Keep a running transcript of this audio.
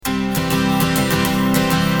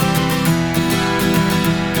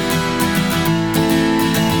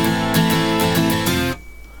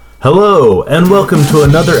Hello, and welcome to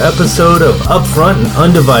another episode of Upfront and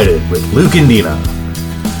Undivided with Luke and Dina.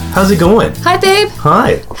 How's it going? Hi, babe.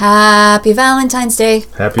 Hi. Happy Valentine's Day.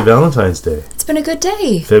 Happy Valentine's Day. It's been a good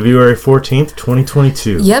day. February 14th,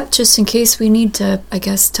 2022. Yep, just in case we need to, I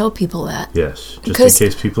guess, tell people that. Yes, just in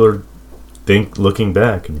case people are looking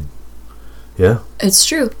back. And yeah. It's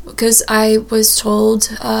true, because I was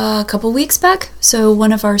told a couple weeks back, so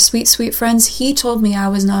one of our sweet, sweet friends, he told me I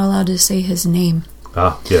was not allowed to say his name.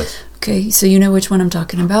 Ah, yes. Okay, so you know which one I'm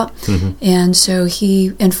talking about. Mm-hmm. And so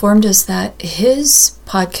he informed us that his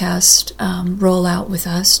podcast rollout with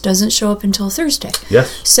us doesn't show up until Thursday.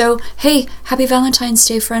 Yes. So, hey, happy Valentine's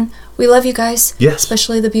Day, friend. We love you guys. Yes.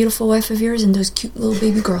 Especially the beautiful wife of yours and those cute little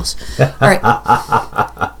baby girls. All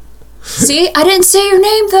right. See, I didn't say your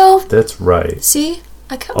name, though. That's right. See,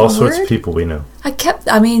 I kept all my sorts word. of people we know.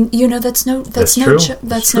 I mean, you know, that's no true.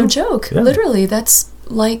 That's no joke. Yeah. Literally, that's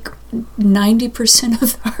like 90%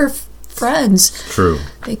 of our friends. True.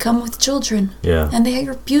 They come with children. Yeah. And they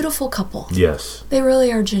are a beautiful couple. Yes. They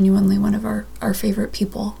really are genuinely one of our favorite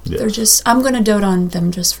people. Yes. They're just, I'm going to dote on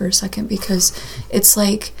them just for a second, because it's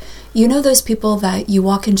like, you know those people that you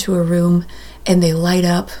walk into a room and they light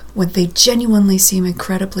up when they genuinely seem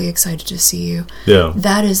incredibly excited to see you. Yeah.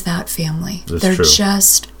 That is that family. They're true.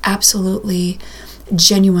 just absolutely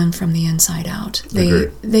genuine from the inside out.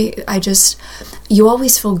 You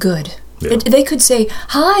always feel good. Yeah. They could say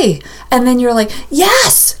hi, and then you're like,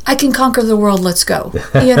 yes, I can conquer the world, let's go,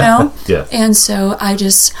 you know? Yeah. And so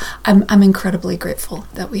I'm incredibly grateful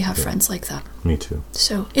that we have friends like that. Me too.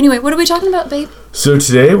 So anyway, what are we talking about, babe? So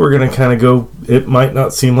today we're going to kind of go, it might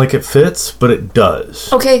not seem like it fits, but it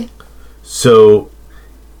does. Okay. So,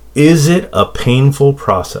 is it a painful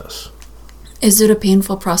process? Is it a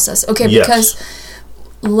painful process? Okay, Yes. because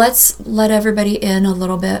let's let everybody in a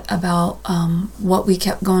little bit about what we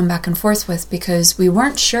kept going back and forth with, because we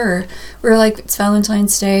weren't sure. We were like, it's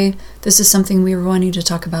Valentine's Day. This is something we were wanting to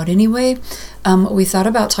talk about anyway. We thought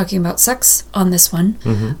about talking about sex on this one,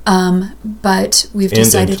 but we've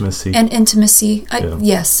decided... Intimacy. And intimacy. Yeah.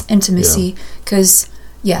 Yes, intimacy, because,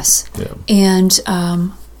 yes. Yeah. And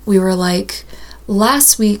we were like...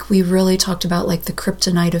 Last week, we really talked about like the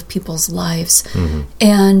kryptonite of people's lives,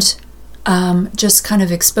 and just kind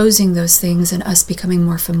of exposing those things and us becoming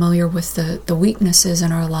more familiar with the weaknesses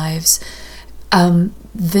in our lives.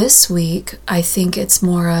 This week, I think it's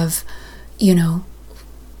more of, you know,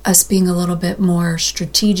 us being a little bit more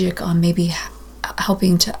strategic on maybe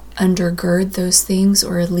helping to undergird those things,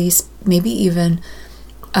 or at least maybe even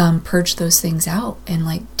purge those things out and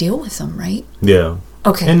like deal with them, right? Yeah.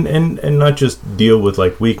 Okay. And not just deal with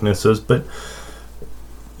like weaknesses, but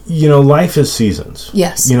you know, life is seasons.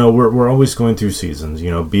 Yes. You know, we're always going through seasons, you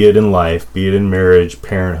know, be it in life, be it in marriage,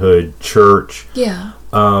 parenthood, church. Yeah.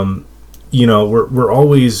 You know, we're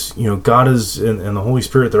always, you know, God is and the Holy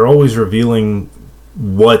Spirit, they're always revealing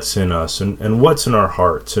what's in us and what's in our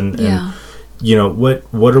hearts and you know,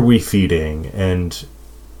 what are we feeding, and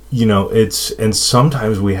you know, and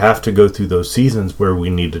sometimes we have to go through those seasons where we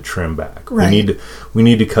need to trim back. Right. We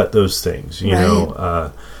need to cut those things. You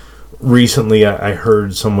know, recently I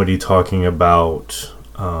heard somebody talking about,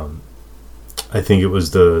 I think it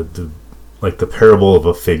was the parable of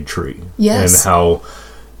a fig tree. Yes. And how,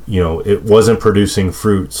 you know, it wasn't producing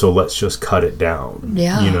fruit, so let's just cut it down.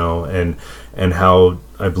 Yeah. You know, and how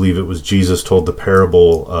I believe it was Jesus told the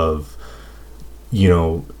parable of, you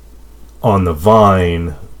know, on the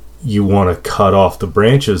vine, you want to cut off the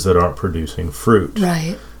branches that aren't producing fruit,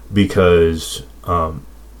 Right. Because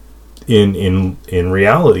in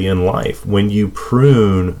reality, in life, when you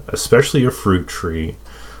prune, especially a fruit tree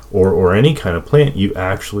or any kind of plant, you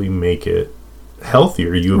actually make it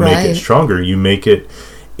healthier. You make it stronger. You make it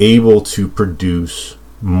able to produce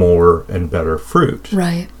more and better fruit.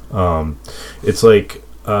 Right. It's like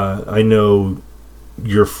I know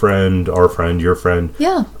your friend, your friend.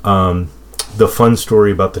 Yeah. The fun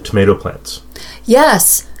story about the tomato plants.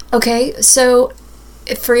 Yes. Okay. So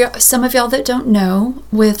for some of y'all that don't know,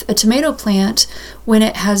 with a tomato plant, when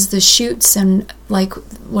it has the shoots and like,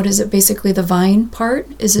 what is it? Basically the vine part?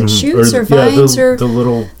 Is it shoots or vines the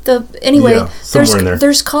little... Anyway, somewhere in there.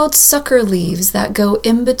 There's called sucker leaves that go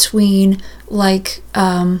in between, like,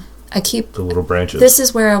 the little branches. This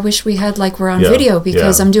is where I wish we had, like, we're on video,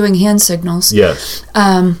 because I'm doing hand signals. Yes.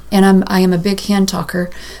 And I am a big hand talker,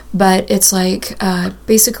 but it's like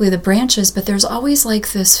basically the branches, but there's always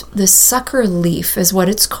like this sucker leaf is what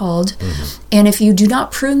it's called. And if you do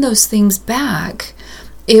not prune those things back,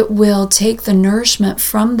 it will take the nourishment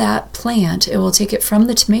from that plant, it will take it from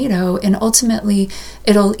the tomato, and ultimately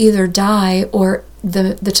it'll either die or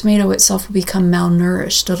the tomato itself will become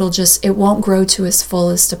malnourished. It won't grow to its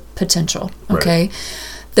fullest potential. Okay. Right.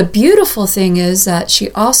 The beautiful thing is that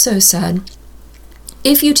she also said,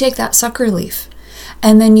 if you take that sucker leaf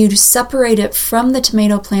and then you separate it from the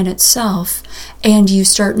tomato plant itself and you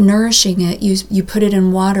start nourishing it, you put it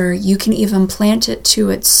in water, you can even plant it to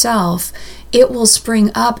itself, it will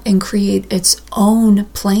spring up and create its own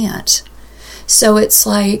plant. So it's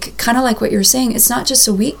like, kind of like what you're saying, it's not just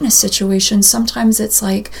a weakness situation. Sometimes it's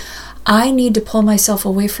like, I need to pull myself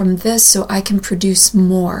away from this so I can produce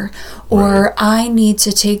more. Or right. I need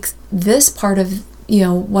to take this part of,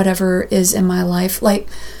 whatever is in my life. Like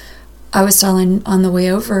I was telling on the way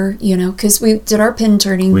over, because we did our pin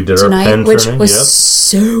turning tonight, which was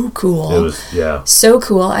so cool. It was, so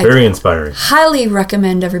cool. Very inspiring. Highly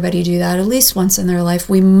recommend everybody do that at least once in their life.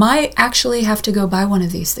 We might actually have to go buy one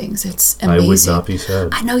of these things. It's amazing. I would not be sad.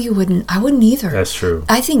 I know you wouldn't. I wouldn't either. That's true.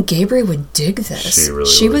 I think Gabriel would dig this.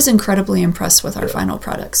 She was incredibly impressed with our final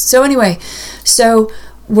products. So anyway,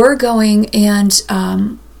 we're going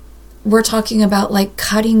and we're talking about like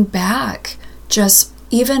cutting back, just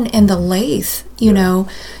even in the lathe,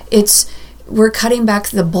 we're cutting back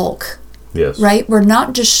the bulk. Yes. Right? We're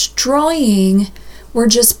not destroying, we're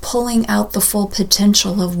just pulling out the full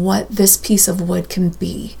potential of what this piece of wood can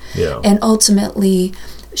be. Yeah. And ultimately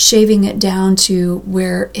shaving it down to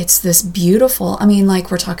where it's this beautiful, like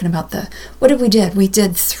we're talking about what did we did? We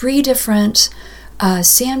did 3 different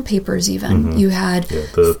sandpapers even. Mm-hmm. You had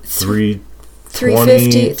the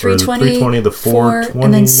 350, 320, the 420,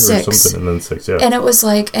 and then 6. Or something, and then 6, yeah. And it was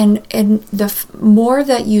like, and the more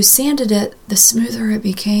that you sanded it, the smoother it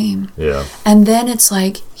became. Yeah. And then it's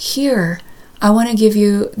like, here, I want to give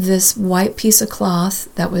you this white piece of cloth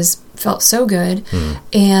that felt so good,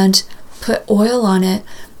 and put oil on it,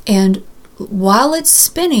 and while it's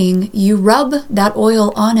spinning, you rub that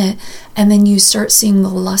oil on it, and then you start seeing the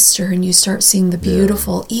luster, and you start seeing the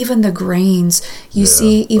beautiful, even the grains. You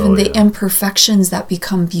see even the imperfections that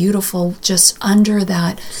become beautiful just under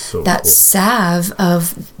that cool. salve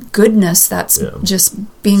of goodness that's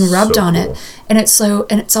just being rubbed on it. And it's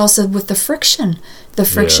also with the friction,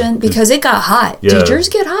 because it got hot. Yeah. Did yours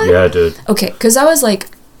get hot? Yeah, it did. Okay, because I was like,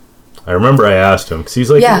 I remember I asked him, because he's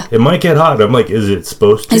like, it might get hot. I'm like, is it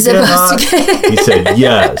supposed to get hot? He said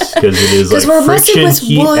yes, because it is like friction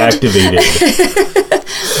heat activated.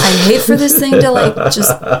 I hate for this thing to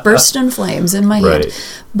just burst in flames in my head.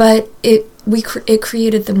 But it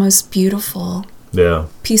created the most beautiful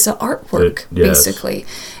piece of artwork, basically.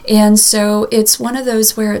 And so it's one of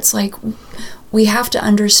those where it's like, we have to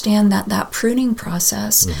understand that pruning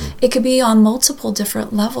process, it could be on multiple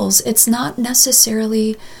different levels. It's not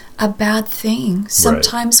necessarily a bad thing.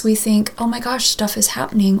 Sometimes we think, oh my gosh, stuff is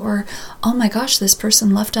happening, or oh my gosh, this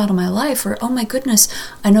person left out of my life, or oh my goodness,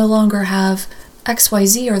 I no longer have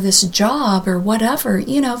XYZ or this job or whatever,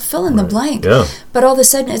 fill in the blank. Yeah. But all of a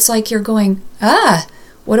sudden it's like you're going,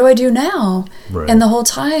 what do I do now? Right. And the whole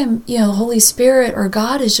time, the Holy Spirit or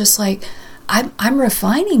God is just like, I'm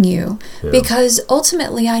refining you, because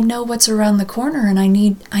ultimately I know what's around the corner, and I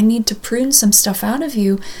need to prune some stuff out of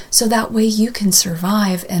you so that way you can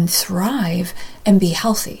survive and thrive and be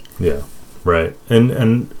healthy. Yeah, right.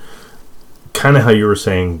 And kind of how you were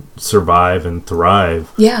saying, survive and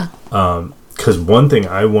thrive. Yeah. Because one thing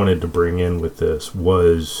I wanted to bring in with this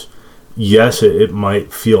was, yes, it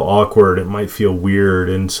might feel awkward, it might feel weird,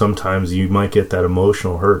 and sometimes you might get that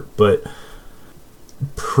emotional hurt, but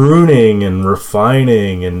pruning and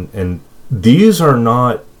refining and these are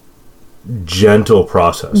not gentle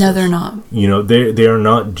processes. No, they're not. They are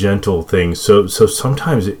not gentle things. So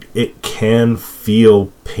sometimes it can feel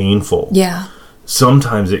painful. Yeah.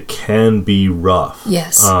 Sometimes it can be rough.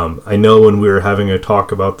 Yes. I know when we were having a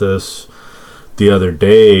talk about this the other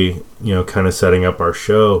day, kind of setting up our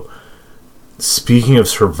show, speaking of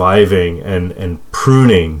surviving and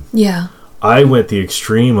pruning. Yeah. I went the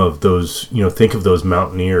extreme of those, think of those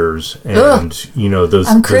mountaineers and, those...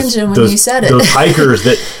 I'm cringing when you said it. Those hikers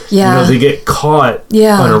that, they get caught in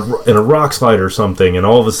a rock slide or something, and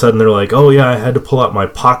all of a sudden they're like, oh yeah, I had to pull out my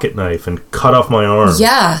pocket knife and cut off my arm.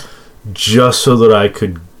 Yeah. Just so that I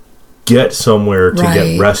could get somewhere to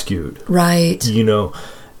get rescued. Right.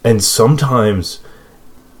 And sometimes,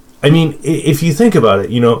 if you think about it,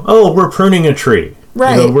 we're pruning a tree.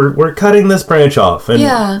 Right. We're cutting this branch off. And,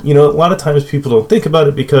 a lot of times people don't think about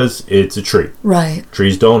it because it's a tree. Right.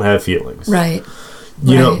 Trees don't have feelings. Right.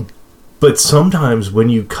 You know, but sometimes when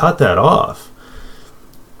you cut that off,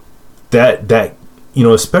 that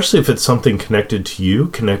especially if it's something connected to you,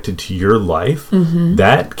 connected to your life,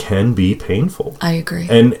 that can be painful. I agree.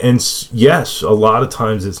 And yes, a lot of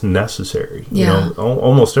times it's necessary.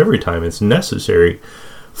 Almost every time it's necessary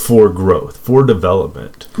for growth, for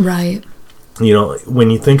development. Right. When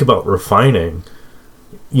you think about refining,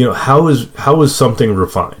 how is something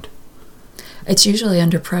refined? It's usually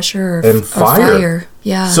under pressure and fire.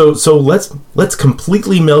 Yeah. So let's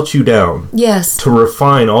completely melt you down. Yes. To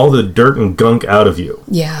refine all the dirt and gunk out of you.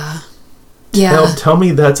 Yeah. Yeah. Tell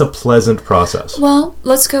me that's a pleasant process. Well,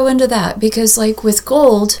 let's go into that, because like with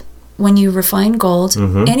gold, when you refine gold,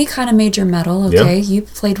 any kind of major metal, okay, you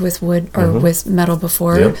played with wood or with metal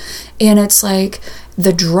before, and it's like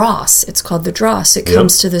the dross, it's called the dross, it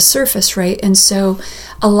comes to the surface, right? And so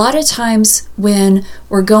a lot of times when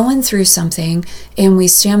we're going through something and we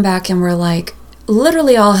stand back and we're like,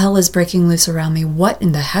 literally all hell is breaking loose around me. What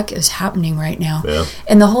in the heck is happening right now? Yeah.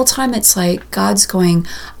 And the whole time it's like God's going,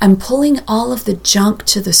 I'm pulling all of the junk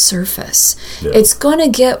to the surface. Yeah. It's going to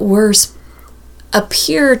get worse,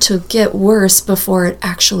 appear to get worse before it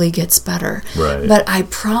actually gets better. Right. But I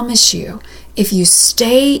promise you, if you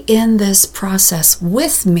stay in this process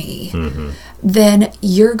with me, then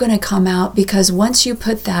you're going to come out, because once you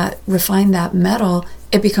refine that metal,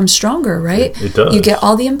 it becomes stronger, right? It does. You get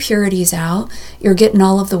all the impurities out, you're getting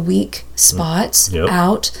all of the weak spots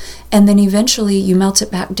out, and then eventually you melt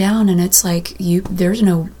it back down, and it's like there's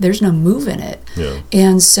no move in it. Yeah.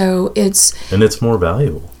 And so it's more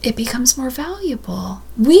valuable. It becomes more valuable.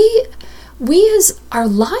 We as our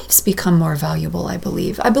lives become more valuable, I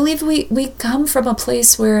believe. I believe we come from a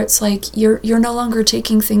place where it's like you're no longer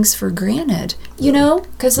taking things for granted,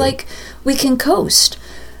 because like we can coast.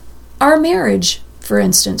 Our marriage, for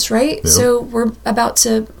instance, right? Yeah. So we're about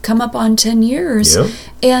to come up on 10 years,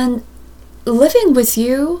 and living with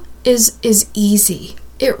you is easy.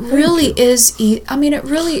 It really is. It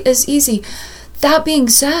really is easy. That being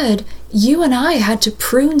said, you and I had to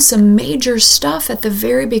prune some major stuff at the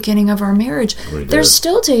very beginning of our marriage. There's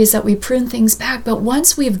still days that we prune things back, but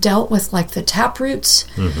once we've dealt with like the taproots,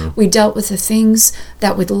 we dealt with the things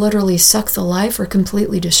that would literally suck the life or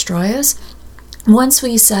completely destroy us. Once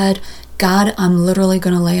we said, God, I'm literally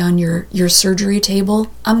going to lay on your surgery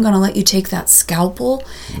table. I'm going to let you take that scalpel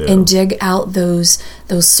and dig out those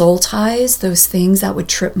soul ties, those things that would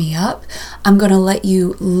trip me up. I'm going to let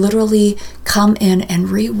you literally come in and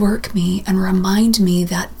rework me and remind me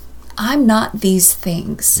that I'm not these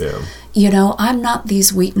things. Yeah. I'm not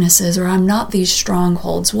these weaknesses, or I'm not these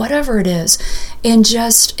strongholds, whatever it is. And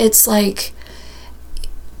just, it's like,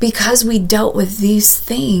 because we dealt with these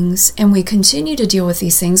things and we continue to deal with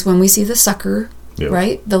these things, when we see the sucker,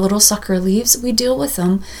 right? The little sucker leaves, we deal with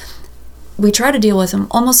them. We try to deal with them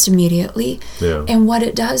almost immediately. Yeah. And what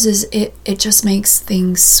it does is it just makes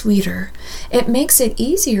things sweeter. It makes it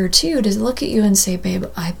easier, too, to look at you and say, babe,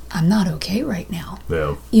 I'm not okay right now.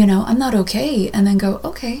 Yeah. I'm not okay. And then go,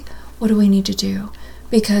 okay, what do we need to do?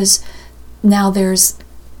 Because now there's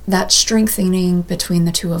that strengthening between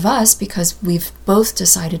the two of us, because we've both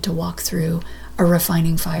decided to walk through a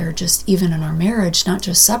refining fire, just even in our marriage, not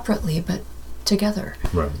just separately, but together.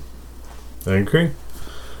 Right. I agree.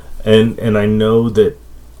 And I know that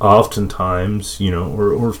oftentimes,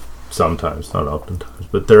 or sometimes, not oftentimes,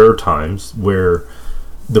 but there are times where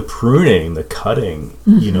the pruning, the cutting,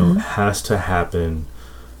 has to happen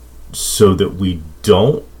so that we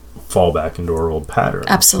don't fall back into our old patterns.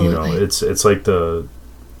 Absolutely. It's like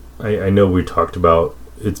I know we talked about,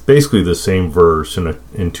 it's basically the same verse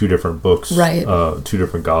in two different books, right? Two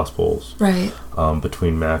different gospels, right?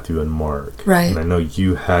 Between Matthew and Mark, right? And I know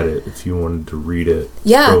you had it. If you wanted to read it,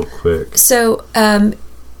 real quick. So,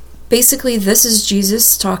 basically, this is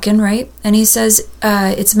Jesus talking, right? And he says,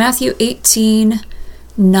 it's Matthew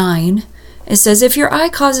 18:9. It says, "If your eye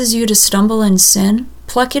causes you to stumble in sin,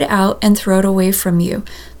 pluck it out and throw it away from you.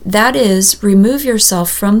 That is, remove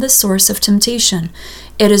yourself from the source of temptation.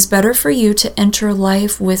 It is better for you to enter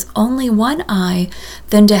life with only one eye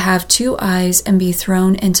than to have two eyes and be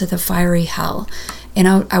thrown into the fiery hell." And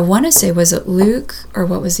I want to say, was it Luke, or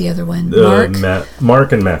what was the other one?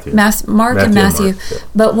 Mark and Matthew. Matthew and Matthew. Yeah.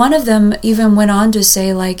 But one of them even went on to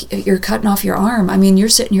say, like, you're cutting off your arm. I mean, you're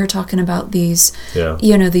sitting here talking about these,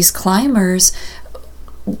 these climbers.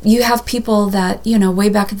 You have people that, way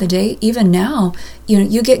back in the day, even now,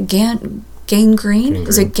 you get gangrene.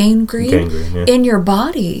 Is it gangrene? In your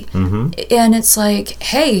body. Mm-hmm. And it's like,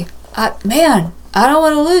 hey, I don't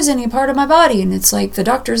want to lose any part of my body. And it's like the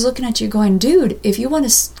doctor's looking at you going, dude, if you want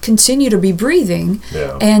to continue to be breathing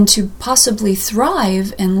and to possibly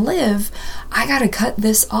thrive and live, I got to cut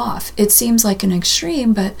this off. It seems like an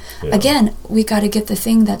extreme, but Yeah. again, we got to get the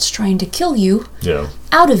thing that's trying to kill you Yeah.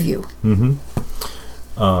 out of you. Mm-hmm.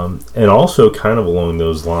 And also kind of along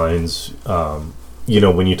those lines,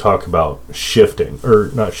 when you talk about shifting,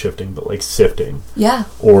 or not shifting, but like sifting, Yeah.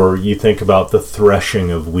 or you think about the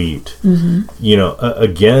threshing of wheat,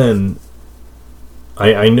 again,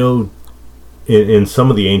 I know in some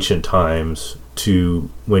of the ancient times, to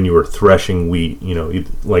when you were threshing wheat,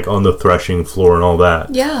 like on the threshing floor and all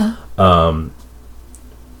that. Yeah.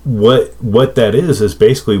 What that is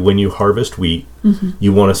basically when you harvest wheat,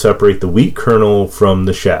 you want to separate the wheat kernel from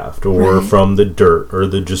the shaft, or Right. from the dirt, or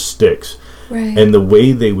the just sticks. Right. And the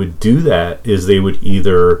way they would do that is they would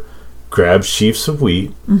either grab sheaves of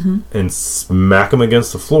wheat and smack them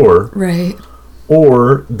against the floor, right.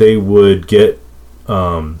 or they would get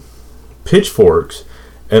pitchforks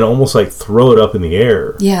and almost like throw it up in the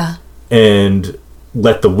air Yeah. and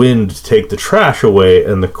let the wind take the trash away,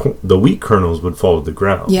 and the wheat kernels would fall to the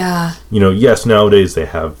ground. Yeah. Yes, nowadays they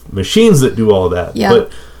have machines that do all that. Yeah.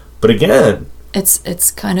 But again,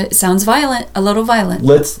 It's kind of, it sounds violent, a little violent.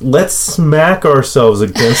 let's smack ourselves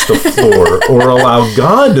against the floor, or allow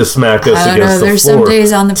God to smack us I don't against know, the there's floor some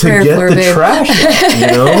days on the to prayer get floor, the babe. trash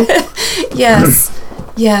out, Yes.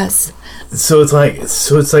 Yes. So it's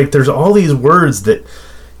like there's all these words that,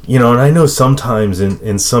 and I know sometimes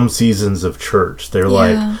in some seasons of church they're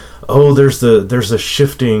like, oh, there's a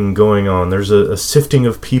shifting going on, there's a sifting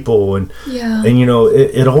of people, and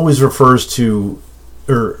it always refers to,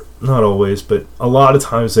 or not always, but a lot of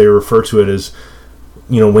times they refer to it as,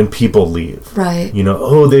 when people leave, Right.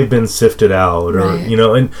 Oh, they've been sifted out, or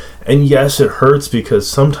Right. and yes, it hurts because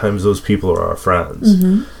sometimes those people are our friends.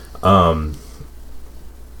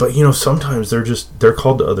 But sometimes they're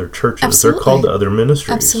called to other churches. Absolutely. They're called to other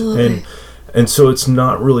ministries. Absolutely. And so it's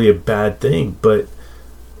not really a bad thing, but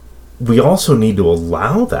we also need to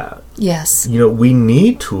allow that. Yes. We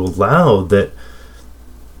need to allow that,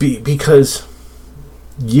 because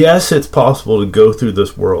yes, it's possible to go through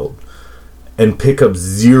this world and pick up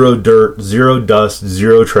zero dirt, zero dust,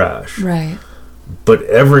 zero trash. Right. But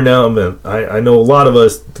every now and then, I know a lot of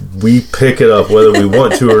us, we pick it up whether we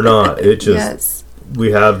want to or not. It just, Yes.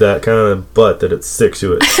 we have that kind of butt that it sticks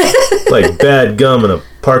to it. Like bad gum in a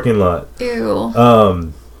parking lot. Ew.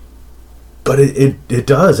 But it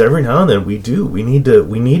does. Every now and then we do. We need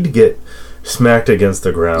to get smacked against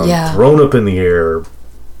the ground, Yeah. thrown up in the air,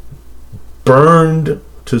 burned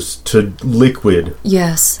to liquid.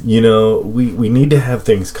 Yes. We need to have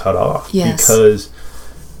things cut off. Yes. Because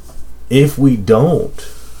if we don't,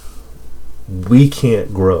 we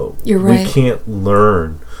can't grow. You're right. We can't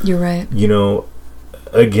learn. You're right.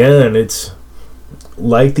 Again, it's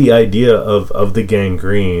like the idea of the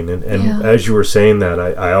gangrene. And as you were saying that,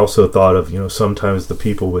 I also thought of, sometimes the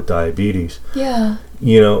people with diabetes. Yeah.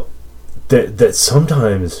 That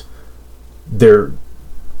sometimes they're,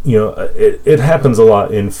 it happens a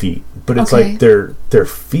lot in feet. But it's Okay. like their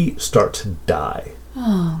feet start to die.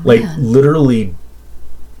 Oh, Like man. literally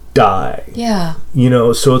die. Yeah.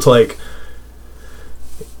 So it's like,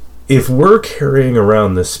 if we're carrying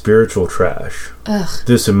around this spiritual trash, Ugh.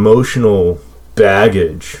 this emotional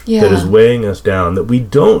baggage Yeah. that is weighing us down, that we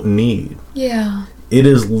don't need, Yeah. it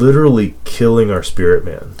is literally killing our spirit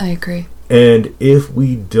man. I agree. And if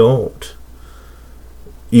we don't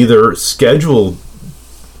either schedule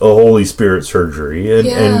a Holy Spirit surgery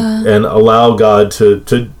and allow God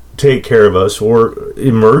to take care of us, or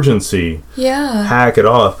emergency Yeah. hack it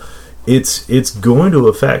off, it's going to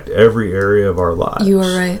affect every area of our lives. You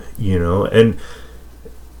are right.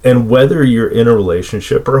 And whether you're in a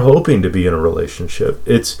relationship or hoping to be in a relationship,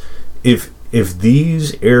 it's if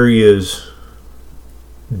these areas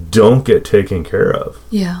don't get taken care of,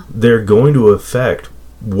 Yeah. they're going to affect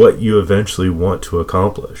what you eventually want to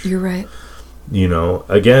accomplish. You're right.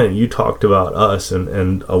 Again, you talked about us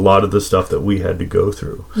and a lot of the stuff that we had to go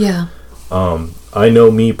through. Yeah. I know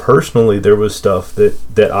me personally, there was stuff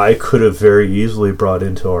that I could have very easily brought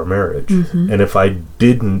into our marriage. And if I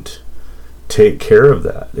didn't take care of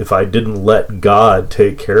that, if I didn't let God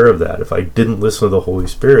take care of that, if I didn't listen to the Holy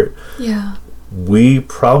Spirit, Yeah. we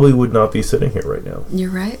probably would not be sitting here right now.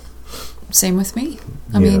 You're right. Same with me.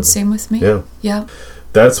 I mean, same with me. Yeah. Yeah.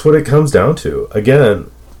 That's what it comes down to. Again,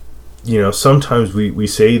 sometimes we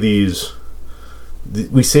say these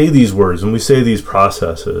words and we say these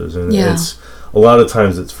processes, and it's a lot of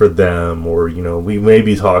times it's for them, or we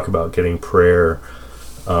maybe talk about getting prayer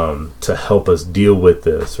to help us deal with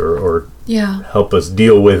this, or help us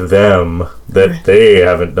deal with them that they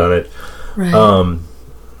haven't done it. Right.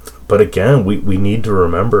 But again, we need to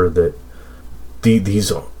remember that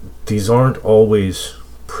these aren't always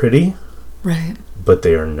pretty. Right. But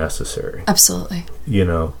they are necessary. Absolutely. You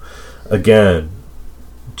know, again,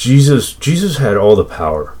 Jesus had all the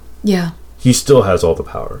power. Yeah. He still has all the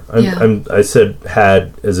power. I said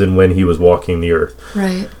had as in when he was walking the earth.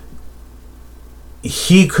 Right.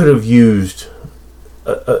 He could have used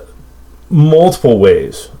multiple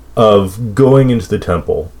ways of going into the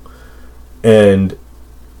temple and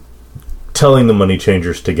telling the money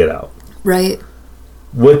changers to get out. Right.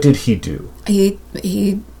 What did he do? He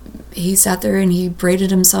sat there and he braided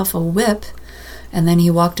himself a whip, and then he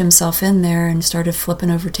walked himself in there and started flipping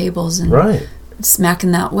over tables and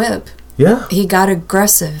smacking that whip. Yeah. He got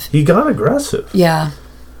aggressive. Yeah.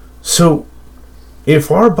 So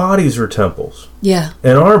if our bodies are temples,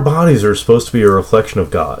 and our bodies are supposed to be a reflection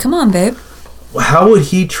of God. Come on, babe. How would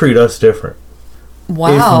he treat us different?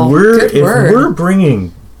 Wow. If we're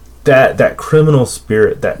bringing that criminal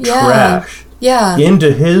spirit, that trash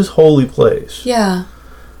into his holy place. Yeah.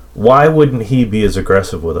 Why wouldn't he be as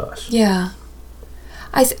aggressive with us? Yeah.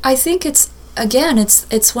 I think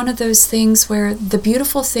it's one of those things where the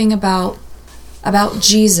beautiful thing about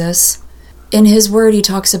Jesus, in his word he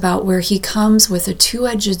talks about where he comes with a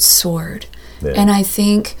two-edged sword. Yeah. And I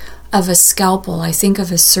think of a scalpel, I think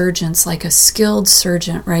of a surgeon, like a skilled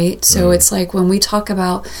surgeon, right? So it's like when we talk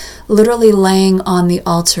about literally laying on the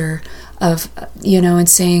altar of, and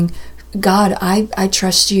saying, God, I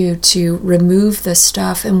trust you to remove the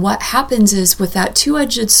stuff. And what happens is with that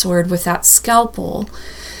two-edged sword, with that scalpel,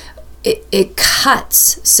 it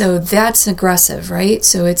cuts. So that's aggressive, right?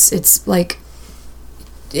 So it's like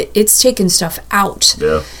it's taking stuff out.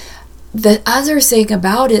 Yeah. The other thing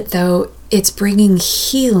about it, though, it's bringing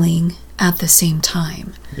healing at the same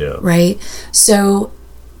time. Yeah. Right? So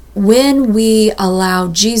when we allow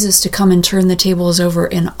Jesus to come and turn the tables over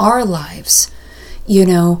in our lives,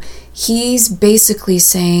 he's basically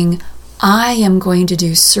saying, I am going to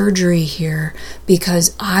do surgery here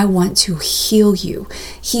because I want to heal you.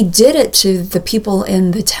 He did it to the people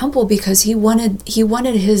in the temple because he wanted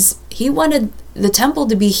the temple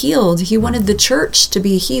to be healed. He wanted the church to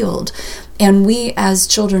be healed. And we as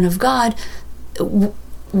children of God,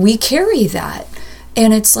 we carry that.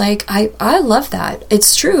 And it's like, I love that.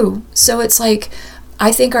 It's true. So it's like,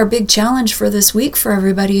 I think our big challenge for this week for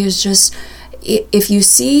everybody is just, if you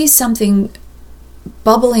see something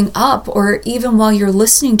bubbling up, or even while you're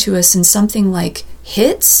listening to us and something like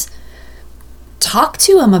hits, talk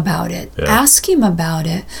to him about it. Yeah. Ask him about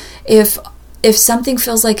it. If something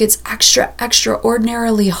feels like it's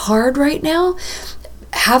extraordinarily hard right now,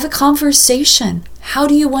 have a conversation. How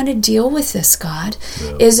do you want to deal with this, God?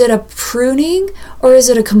 Yeah. Is it a pruning or is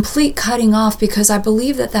it a complete cutting off? Because I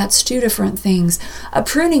believe that that's two different things. A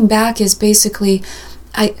pruning back is basically,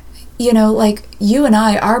 like you and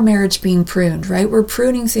I, our marriage being pruned, right? We're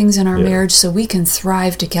pruning things in our marriage so we can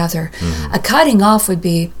thrive together. Mm-hmm. A cutting off would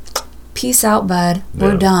be, peace out, bud.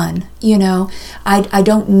 We're done. I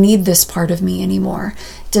don't need this part of me anymore.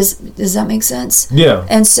 Does that make sense? Yeah.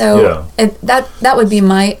 And so and that would be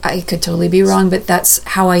I could totally be wrong, but that's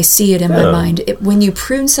how I see it in my mind. When you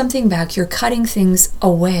prune something back, you're cutting things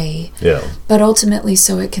away. Yeah. But ultimately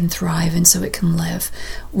so it can thrive and so it can live.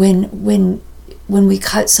 When we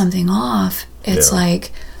cut something off, it's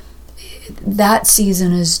like that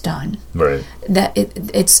season is done. Right. That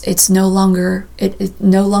it's no longer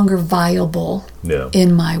viable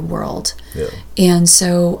in my world. Yeah. And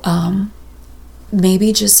so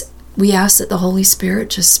maybe just we ask that the Holy Spirit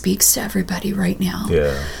just speaks to everybody right now.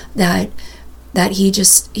 Yeah. That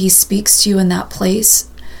he speaks to you in that place,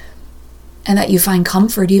 and that you find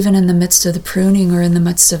comfort even in the midst of the pruning or in the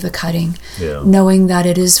midst of the cutting, knowing that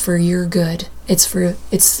it is for your good. It's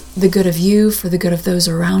the good of you, for the good of those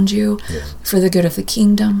around you, for the good of the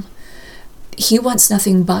kingdom. He wants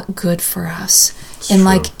nothing but good for us. And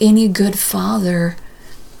like any good father,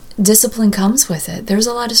 discipline comes with it. There's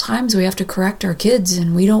a lot of times we have to correct our kids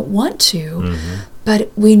and we don't want to,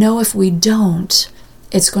 but we know if we don't,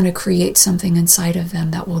 it's going to create something inside of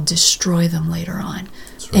them that will destroy them later on.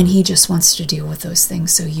 Right. And he just wants to deal with those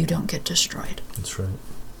things so you don't get destroyed. That's right.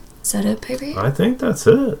 Is that it, baby? I think that's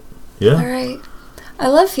it. Yeah. All right. I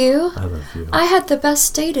love you. I love you. I had the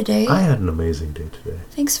best day today. I had an amazing day today.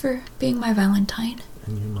 Thanks for being my Valentine.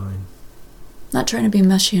 And you mine. Not trying to be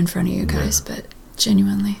mushy in front of you guys, but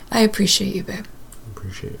genuinely, I appreciate you, babe. I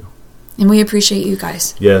appreciate you. And we appreciate you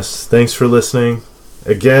guys. Yes. Thanks for listening.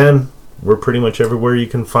 Again, we're pretty much everywhere you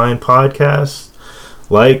can find podcasts.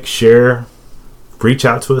 Like, share, reach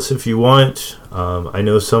out to us if you want. I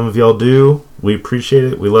know some of y'all do. We appreciate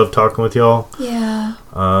it. We love talking with y'all. Yeah.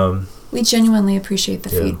 We genuinely appreciate the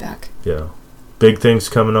feedback. Yeah. Big things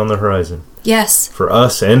coming on the horizon. Yes. For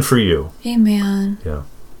us and for you. Amen. Yeah.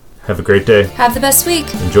 Have a great day. Have the best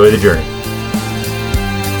week. Enjoy the journey.